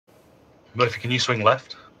Murphy, can you swing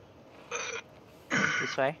left?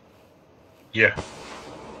 This way? Yeah.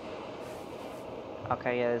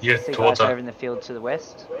 Okay, yeah, there's Yeah, two towards guys that. over in the field to the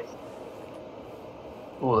west.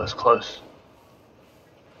 Oh, that's close.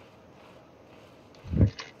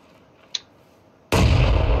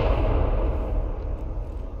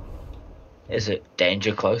 Is it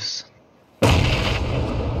danger close?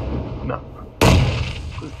 No.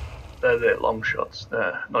 They're long shots.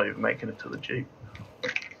 They're not even making it to the Jeep.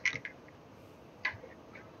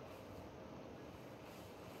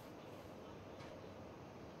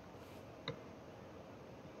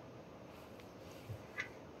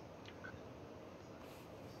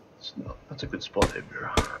 That's a good spot there,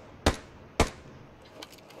 Bureau.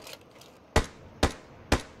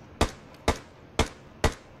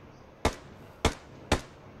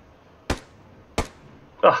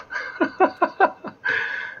 Ah.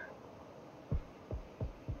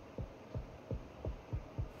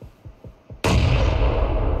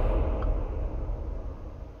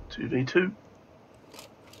 2v2.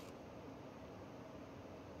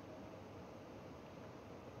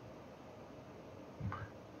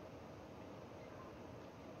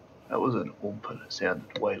 That was an oomp and it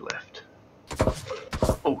sounded way left.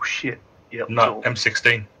 Oh shit. Yep. No,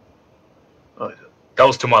 M16. Oh, is it? That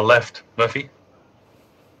was to my left, Murphy.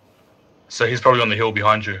 So he's probably on the hill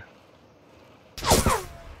behind you.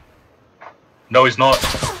 No, he's not.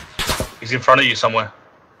 He's in front of you somewhere.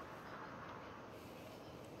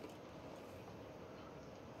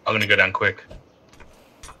 I'm gonna go down quick.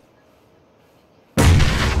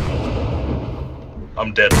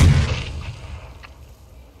 I'm dead.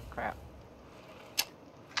 Crap.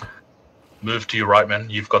 Move to your right, man.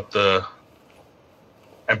 You've got the...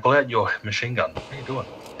 And pull out your machine gun. What are you doing?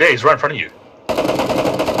 Yeah, he's right in front of you.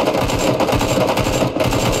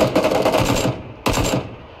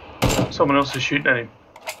 Someone else is shooting at him.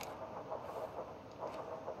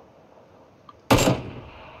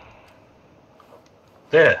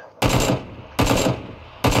 There.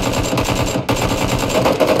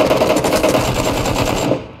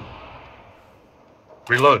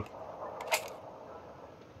 Reload.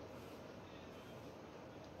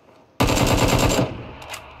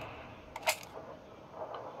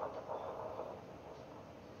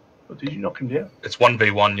 Oh, did you knock him down? It's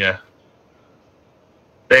 1v1, yeah.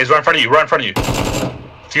 There, he's right in front of you, right in front of you.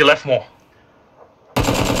 To your left more.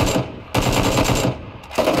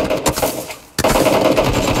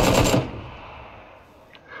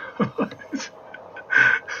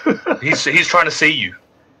 He's trying to see you.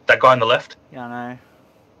 That guy on the left. Yeah, I know.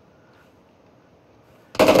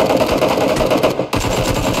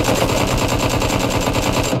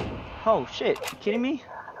 Oh shit, you kidding me?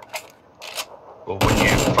 Well, when you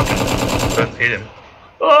fucking don't hit him.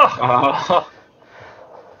 Oh!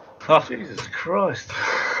 Jesus Christ.